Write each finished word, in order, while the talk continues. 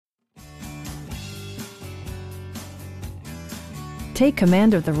Take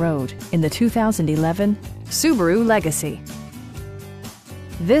command of the road in the 2011 Subaru Legacy.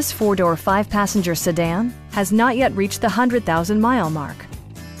 This four-door, five-passenger sedan has not yet reached the 100,000-mile mark.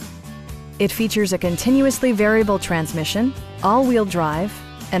 It features a continuously variable transmission, all-wheel drive,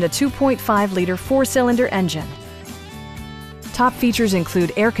 and a 2.5-liter four-cylinder engine. Top features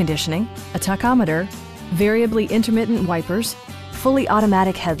include air conditioning, a tachometer, variably intermittent wipers, fully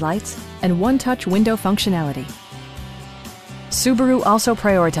automatic headlights, and one-touch window functionality. Subaru also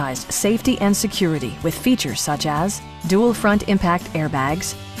prioritized safety and security with features such as dual front impact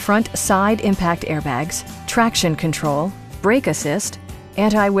airbags, front side impact airbags, traction control, brake assist,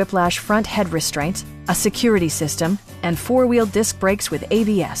 anti-whiplash front head restraints, a security system, and four-wheel disc brakes with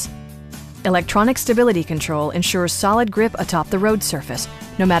ABS. Electronic stability control ensures solid grip atop the road surface,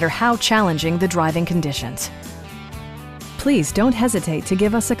 no matter how challenging the driving conditions. Please don't hesitate to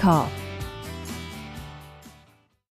give us a call.